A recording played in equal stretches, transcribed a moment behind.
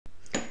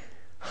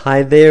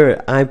Hi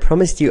there, I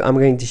promised you I'm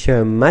going to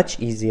show a much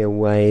easier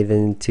way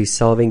than to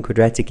solving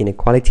quadratic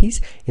inequalities.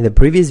 In the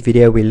previous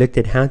video we looked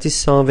at how to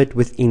solve it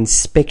with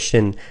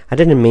inspection. I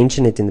didn't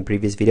mention it in the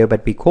previous video,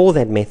 but we call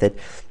that method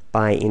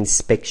by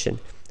inspection.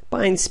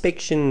 By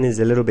inspection is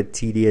a little bit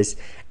tedious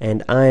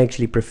and I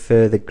actually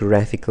prefer the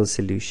graphical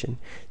solution.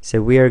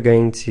 So we are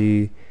going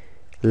to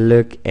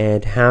look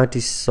at how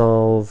to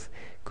solve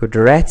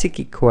quadratic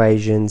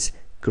equations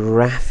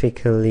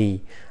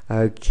graphically.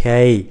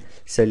 Okay,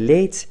 so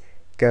let's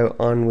go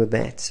on with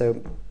that.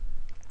 So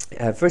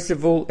first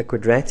of all, a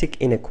quadratic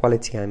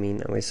inequality,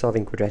 we're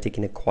solving quadratic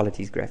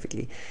inequalities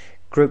graphically.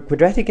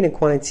 Quadratic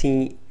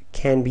inequality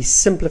can be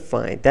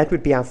simplified. That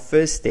would be our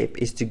first step,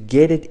 is to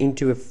get it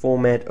into a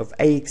format of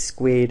ax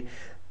squared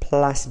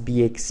plus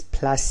bx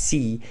plus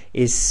c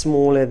is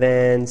smaller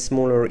than,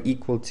 smaller or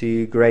equal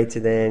to,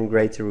 greater than,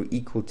 greater or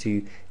equal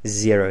to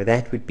 0.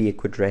 That would be a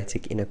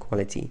quadratic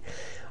inequality.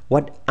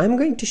 What I'm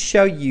going to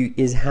show you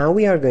is how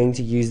we are going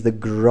to use the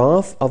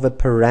graph of a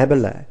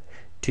parabola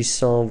to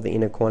solve the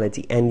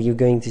inequality, and you're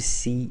going to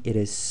see it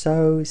is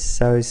so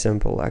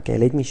simple. Okay,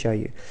 let me show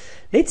you.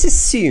 Let's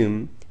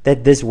assume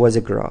that this was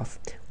a graph.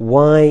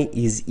 Y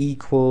is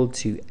equal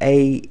to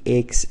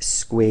ax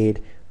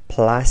squared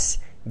plus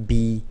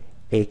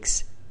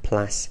bx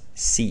plus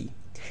c,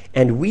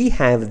 and we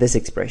have this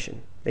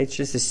expression. Let's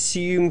just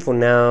assume for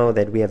now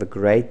that we have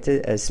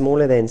a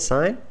smaller than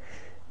sign.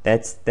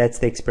 That's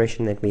the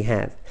expression that we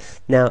have.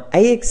 Now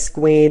ax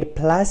squared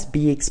plus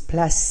bx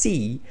plus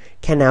c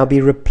can now be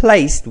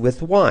replaced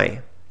with y.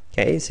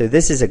 Okay, so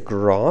this is a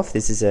graph.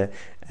 This is a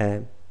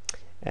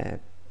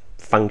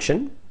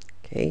function,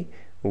 okay,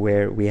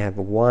 where we have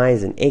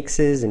y's and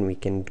x's, and we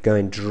can go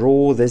and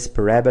draw this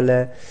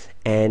parabola.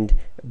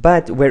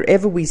 But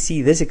wherever we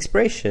see this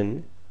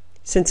expression,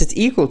 since it's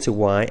equal to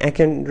y, I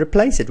can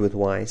replace it with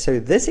y. So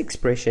this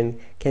expression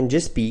can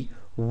just be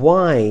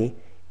y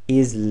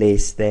is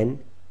less than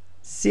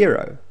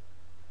 0.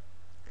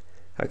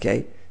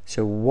 Okay,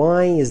 so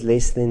y is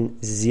less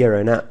than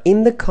 0. Now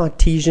in the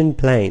Cartesian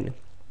plane,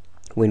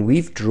 when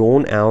we've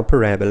drawn our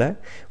parabola,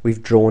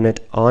 we've drawn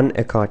it on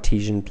a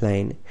Cartesian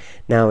plane.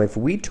 Now if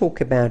we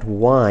talk about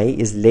y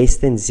is less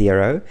than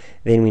 0,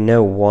 then we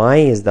know y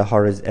is the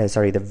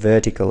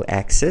vertical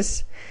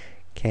axis.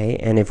 Okay,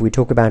 and if we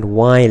talk about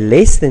y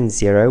less than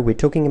 0, we're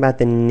talking about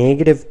the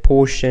negative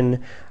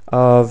portion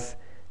of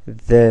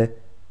the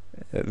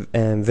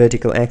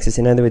vertical axis.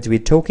 In other words, we're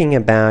talking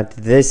about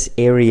this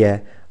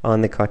area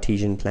on the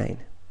Cartesian plane.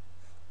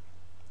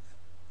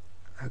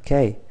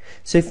 Okay,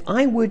 so if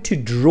I were to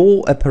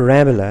draw a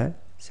parabola,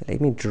 so let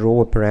me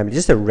draw a parabola,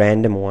 just a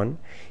random one.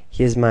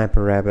 Here's my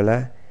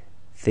parabola,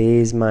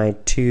 there's my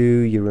 2,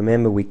 you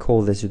remember we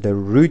call this the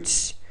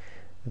roots,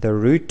 the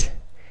root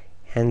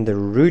and the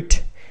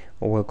root,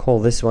 or we'll call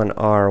this one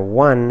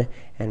R1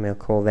 and we'll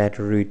call that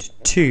root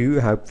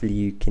 2. Hopefully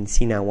you can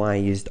see now why I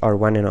used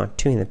R1 and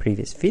R2 in the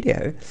previous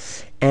video.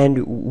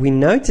 And we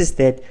notice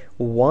that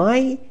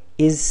y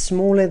is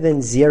smaller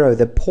than 0.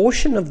 The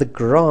portion of the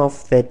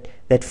graph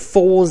that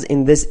falls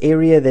in this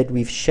area that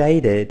we've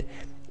shaded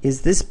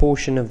is this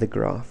portion of the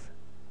graph.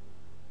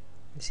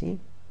 You see?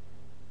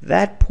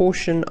 That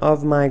portion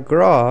of my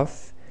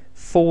graph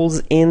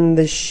falls in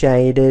the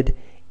shaded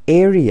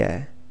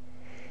area.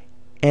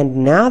 And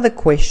now the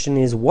question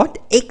is, what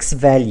x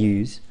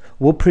values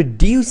will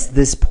produce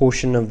this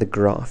portion of the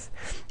graph?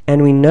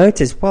 And we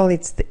notice, well,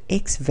 it's the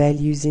x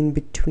values in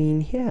between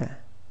here.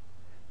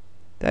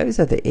 Those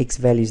are the x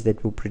values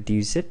that will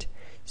produce it.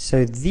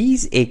 So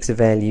these x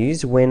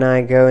values, when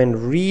I go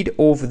and read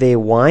off their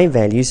y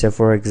values, so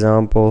for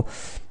example,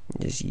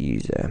 just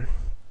use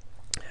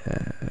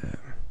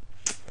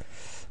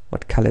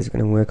what color is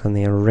going to work on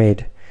there?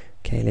 Red.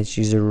 Okay, let's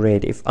use a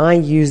red. If I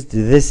used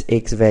this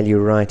x value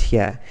right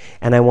here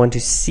and I want to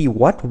see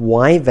what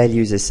y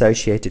value is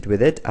associated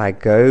with it, I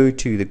go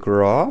to the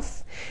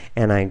graph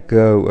and I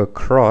go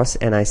across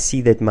and I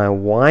see that my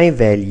y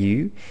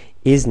value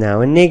is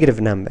now a negative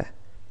number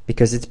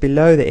because it's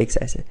below the x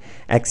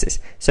axis.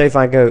 So if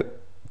I go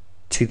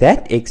to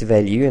that x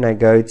value and I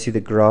go to the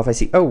graph, I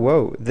see, oh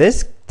whoa,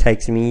 this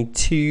takes me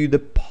to the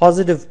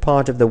positive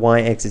part of the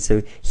y axis.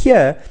 So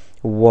here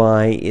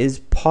y is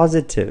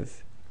positive.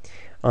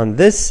 On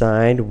this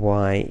side,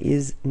 y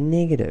is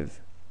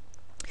negative,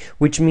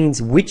 which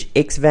means which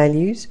x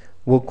values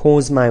will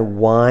cause my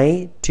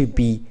y to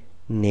be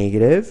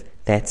negative?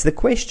 That's the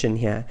question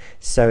here.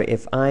 So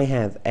if I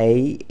have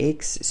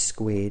ax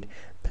squared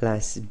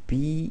plus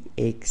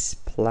bx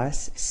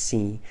plus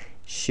c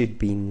should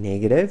be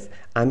negative,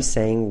 I'm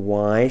saying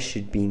y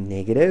should be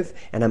negative,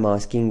 and I'm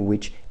asking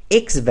which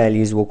x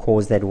values will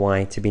cause that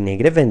y to be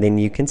negative, and then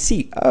you can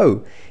see,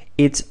 oh,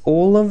 it's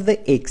all of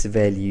the x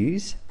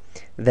values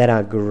that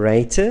are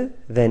greater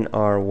than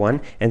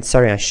R1. And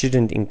sorry, I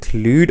shouldn't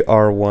include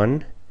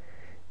R1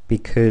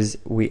 because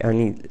we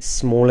only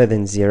smaller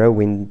than 0.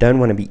 We don't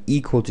want to be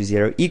equal to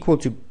 0. Equal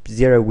to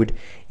 0 would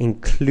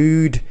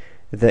include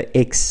the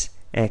x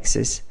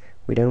axis.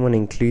 We don't want to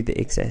include the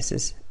x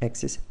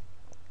axis.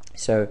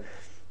 So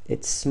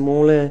it's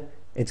smaller,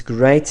 it's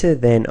greater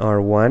than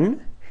R1,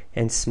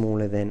 and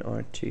smaller than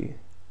R2.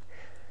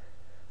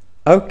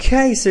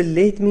 Okay, so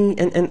let me,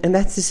 and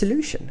that's the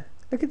solution.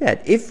 Look at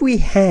that. If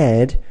we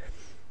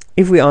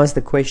asked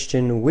the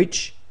question,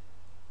 which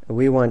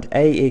we want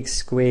ax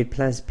squared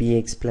plus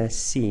bx plus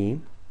c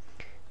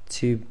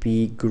to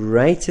be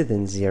greater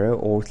than 0,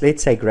 or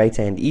let's say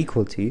greater and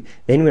equal to,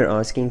 then we're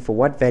asking for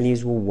what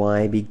values will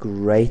y be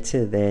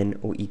greater than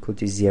or equal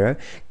to 0.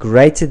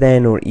 Greater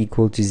than or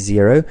equal to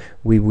 0,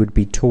 we would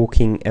be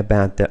talking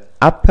about the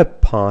upper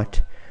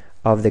part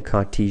of the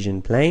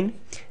Cartesian plane.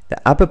 The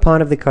upper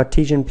part of the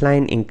Cartesian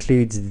plane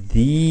includes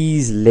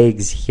these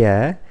legs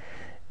here,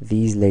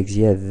 this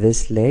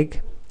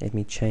leg. Let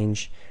me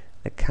change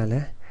the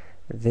color.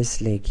 This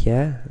leg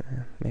here,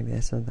 maybe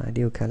that's not the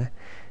ideal color.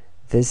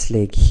 This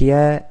leg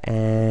here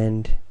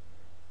and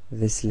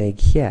this leg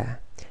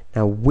here.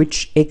 Now,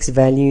 which x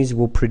values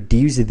will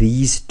produce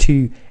these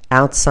two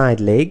outside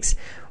legs?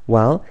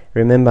 Well,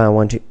 remember I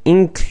want to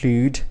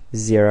include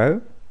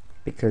 0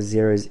 because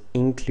 0 is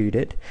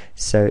included.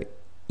 So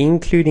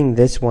including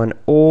this one,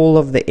 all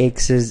of the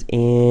x's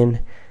in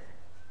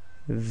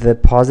the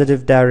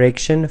positive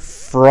direction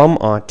from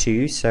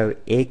R2. So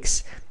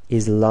x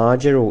is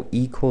larger or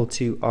equal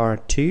to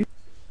R2.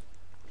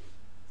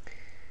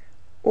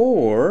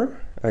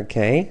 Or,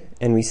 okay,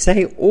 and we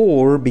say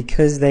or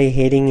because they're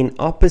heading in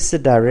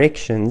opposite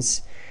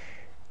directions,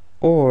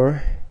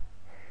 or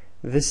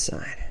this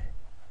side.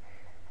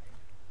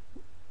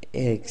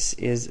 X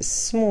is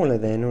smaller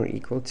than or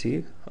equal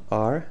to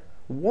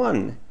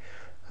R1.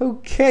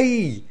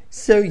 Okay,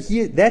 so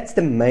here, that's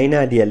the main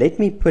idea. Let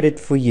me put it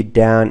for you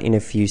down in a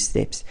few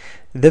steps.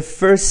 The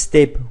first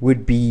step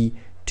would be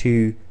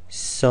to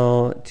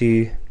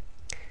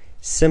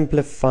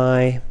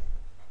simplify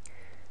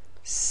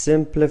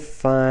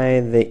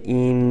the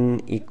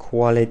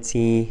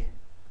inequality.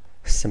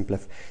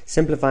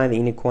 Simplify the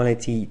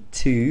inequality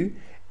to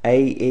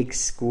ax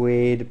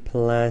squared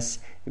plus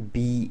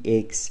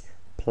bx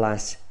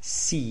plus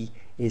c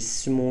is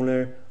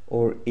smaller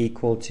or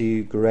equal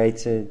to,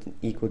 greater,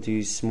 equal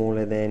to,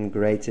 smaller than,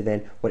 greater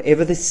than,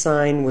 whatever the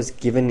sign was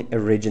given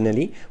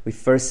originally. We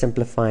first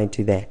simplify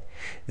to that.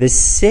 The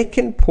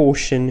second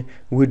portion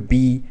would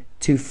be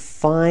to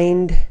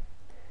find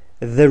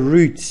the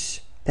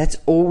roots. That's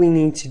all we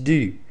need to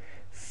do.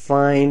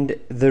 Find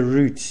the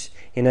roots.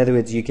 In other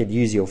words, you could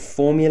use your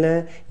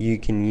formula. You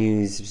can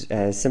use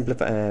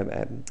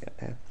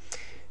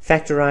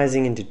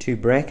factorizing into two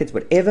brackets.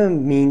 Whatever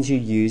means you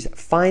use,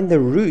 find the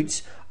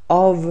roots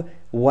of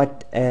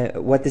what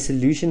the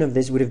solution of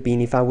this would have been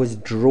if I was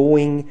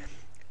drawing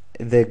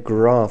the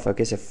graph.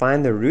 Okay, so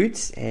find the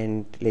roots,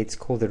 and let's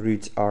call the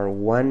roots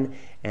R1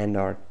 and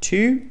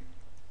R2.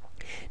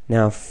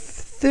 Now,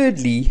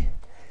 thirdly,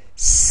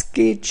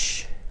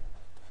 sketch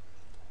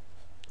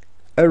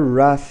a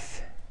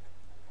rough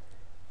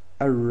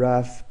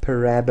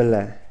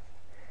parabola.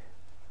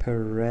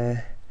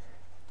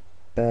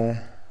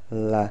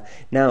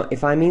 Now,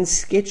 if I mean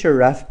sketch a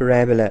rough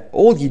parabola,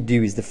 all you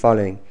do is the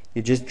following.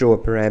 You just draw a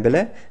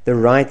parabola, the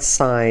right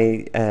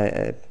side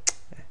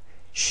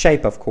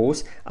shape, of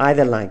course,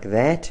 either like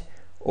that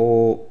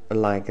or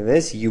like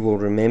this. You will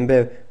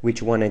remember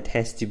which one it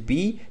has to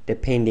be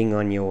depending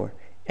on your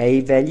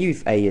a value,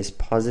 if a is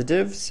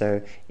positive.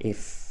 So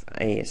if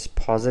a is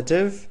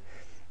positive,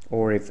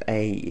 or if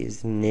a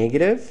is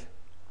negative,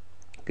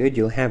 good,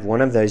 you'll have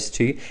one of those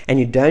two, and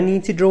you don't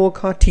need to draw a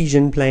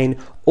Cartesian plane.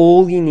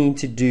 All you need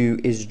to do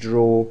is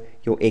draw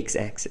your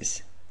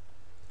x-axis.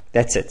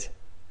 That's it.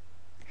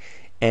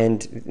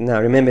 And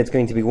now remember, it's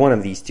going to be one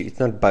of these two. It's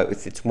not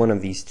both, it's one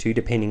of these two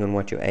depending on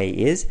what your a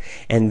is.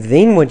 And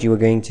then what you are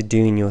going to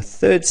do in your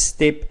third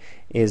step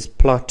is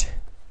fourth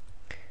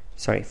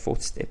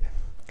step,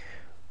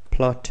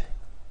 plot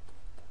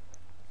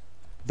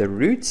the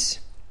roots.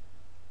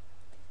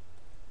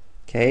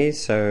 Okay,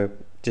 so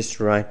just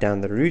write down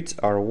the roots,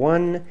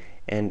 R1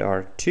 and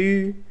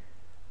R2,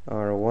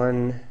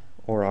 R1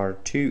 or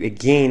R2.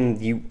 Again,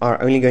 you are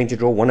only going to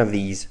draw one of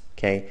these,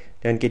 okay?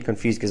 Don't get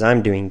confused because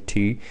I'm doing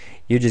two.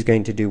 You're just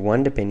going to do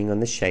one depending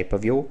on the shape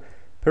of your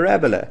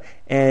parabola.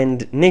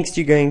 And next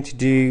you're going to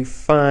do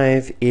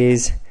 5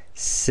 is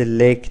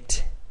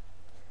select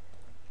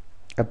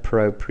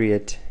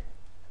appropriate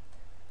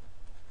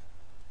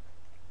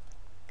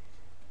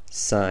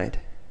side.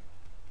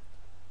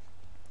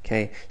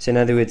 Okay, so in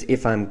other words,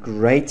 if I'm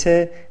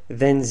greater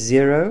than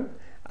 0,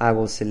 I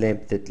will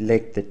select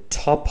the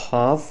top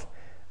half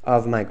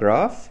of my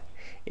graph.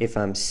 If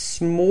I'm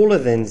smaller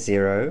than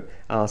 0,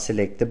 I'll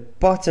select the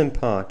bottom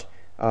part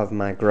of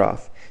my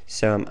graph.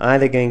 So I'm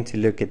either going to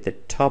look at the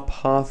top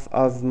half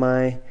of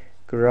my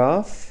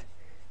graph,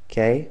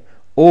 okay,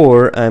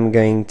 or I'm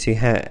going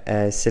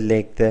to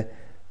select the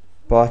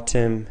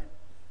bottom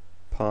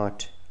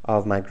part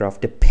of my graph,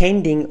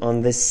 depending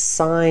on the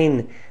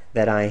sign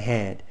that I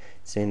had.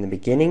 So in the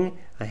beginning,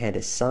 I had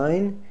a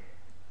sign.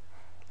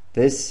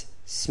 This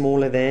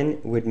smaller than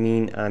would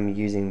mean I'm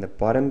using the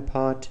bottom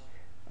part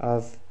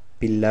of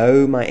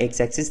below my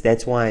x-axis.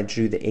 That's why I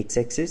drew the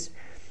x-axis.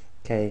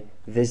 Okay,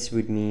 this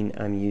would mean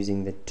I'm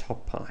using the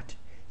top part.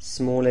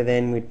 Smaller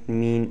than would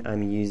mean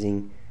I'm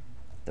using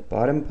the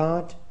bottom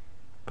part,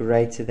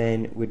 greater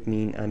than would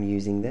mean I'm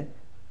using the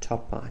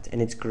top part,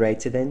 and it's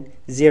greater than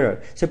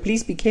 0. So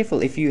please be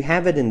careful if you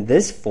have it in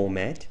this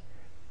format,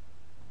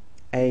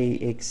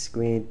 ax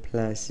squared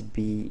plus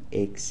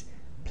bx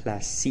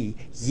plus c.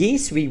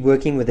 Yes, we're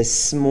working with a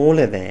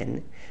smaller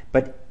than,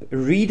 but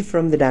read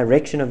from the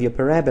direction of your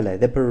parabola.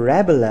 The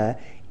parabola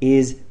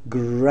is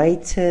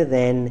greater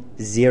than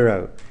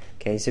 0.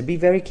 Okay, so be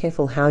very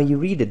careful how you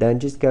read it. Don't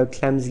just go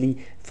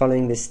clumsily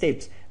following the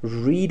steps.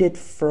 Read it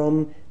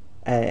from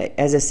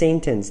as a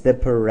sentence. The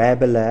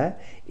parabola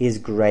is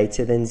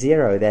greater than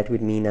 0. That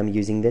would mean I'm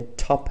using the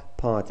top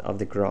part of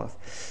the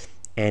graph.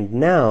 And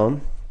now,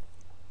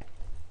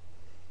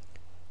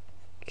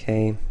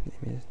 okay,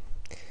 let me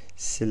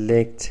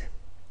select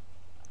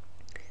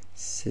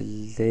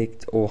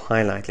or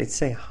highlight. Let's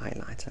say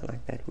highlight. I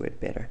like that word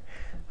better.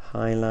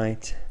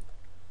 Highlight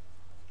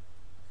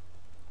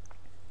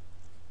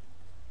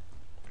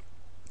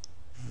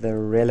the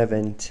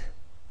relevant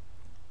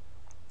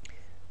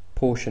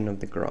portion of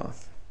the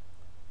graph.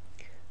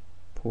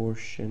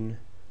 Portion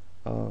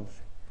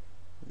of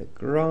the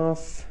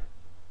graph.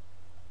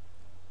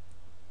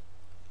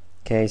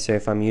 Okay, so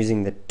if I'm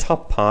using the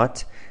top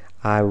part,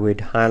 I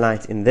would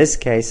highlight, in this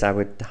case, I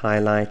would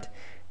highlight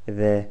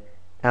the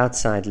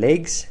outside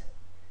legs.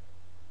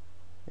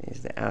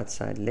 There's the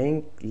outside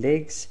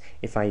legs.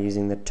 If I'm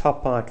using the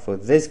top part for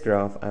this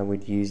graph, I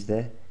would use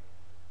the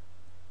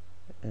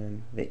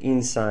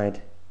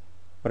inside,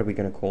 what are we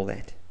going to call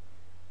that?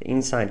 The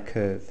inside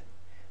curve.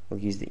 We'll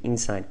use the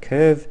inside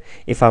curve.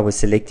 If I was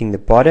selecting the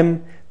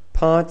bottom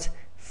part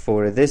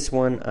for this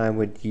one, I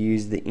would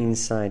use the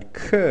inside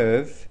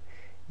curve.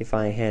 If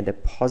I had a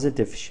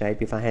positive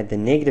shape, if I had the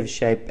negative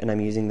shape and I'm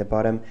using the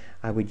bottom,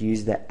 I would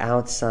use the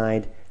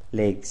outside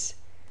legs.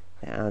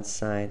 The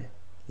outside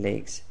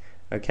legs.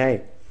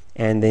 Okay,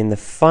 and then the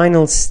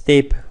final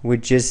step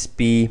would just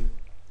be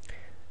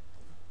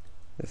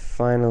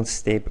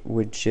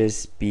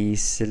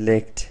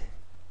select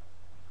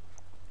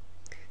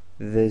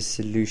the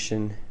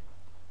solution.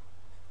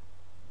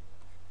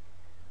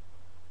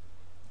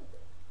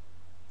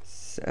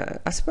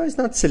 I suppose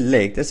not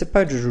select, I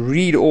suppose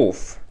read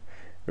off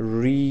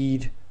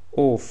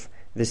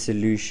the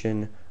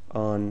solution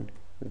on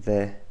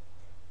the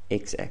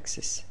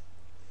x-axis.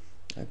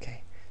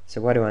 Okay, so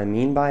what do I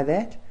mean by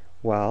that?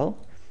 Well,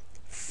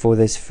 for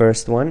this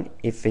first one,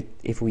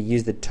 if we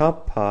use the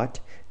top part,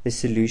 the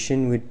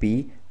solution would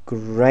be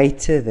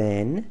greater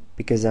than,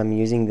 because I'm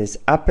using this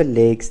upper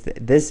legs,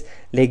 this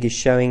leg is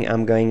showing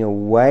I'm going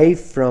away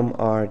from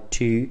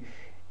R2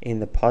 in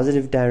the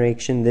positive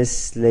direction,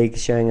 this leg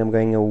showing I'm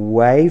going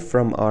away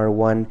from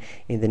R1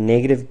 in the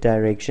negative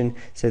direction.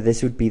 So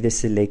this would be the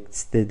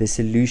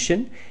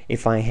solution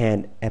if I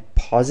had a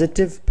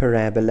positive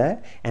parabola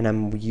and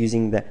I'm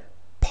using the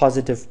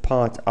positive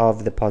part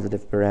of the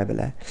positive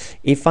parabola.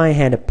 If I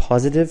had a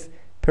positive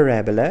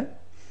parabola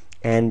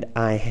and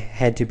I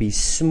had to be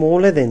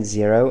smaller than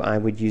 0, I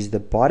would use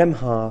the bottom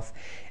half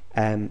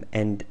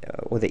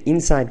or the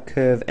inside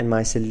curve, and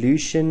my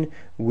solution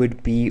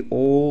would be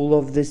all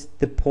of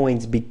the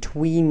points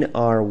between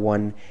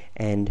R1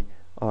 and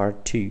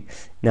R2.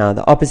 Now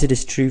the opposite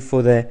is true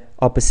for the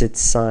opposite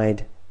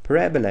side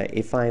parabola.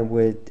 If I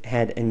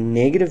had a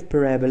negative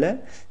parabola,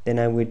 then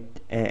I would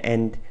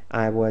and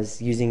I was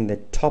using the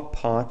top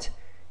part,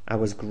 I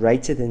was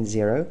greater than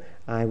 0,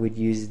 I would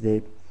use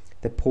the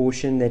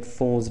portion that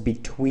falls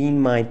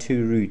between my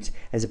two roots,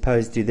 as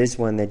opposed to this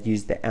one that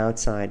used the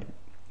outside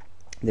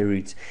the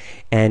roots.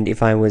 And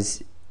if I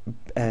was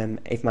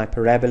if my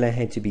parabola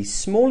had to be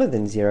smaller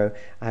than 0,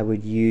 I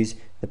would use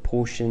the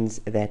portions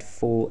that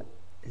fall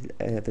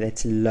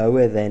that's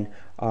lower than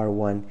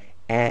R1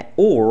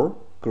 or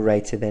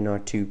greater than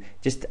R2.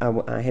 Just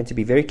I had to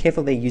be very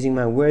careful there using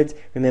my words.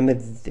 Remember,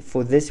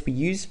 for this we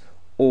use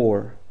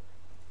or.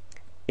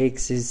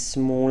 X is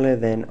smaller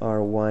than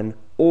R1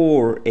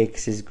 or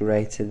X is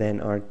greater than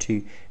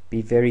R2.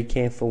 Be very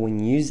careful when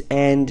you use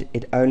and.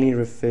 It only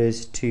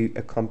refers to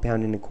a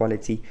compound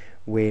inequality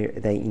where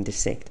they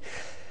intersect.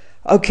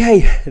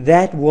 Okay,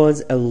 that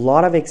was a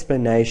lot of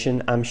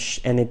explanation.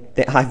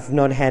 I've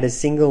not had a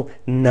single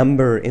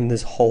number in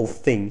this whole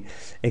thing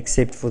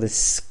except for the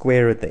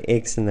square at the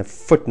X and the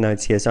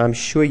footnotes here. So I'm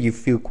sure you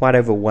feel quite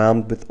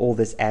overwhelmed with all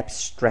this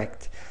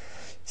abstract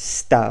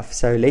stuff.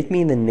 So let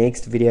me in the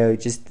next video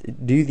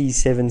just do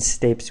these 7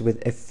 steps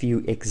with a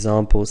few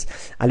examples.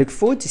 I look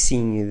forward to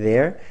seeing you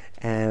there,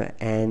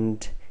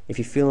 and if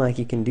you feel like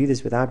you can do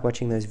this without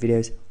watching those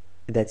videos,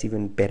 that's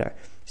even better.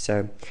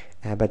 So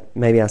but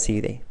maybe I'll see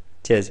you there.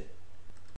 Cheers.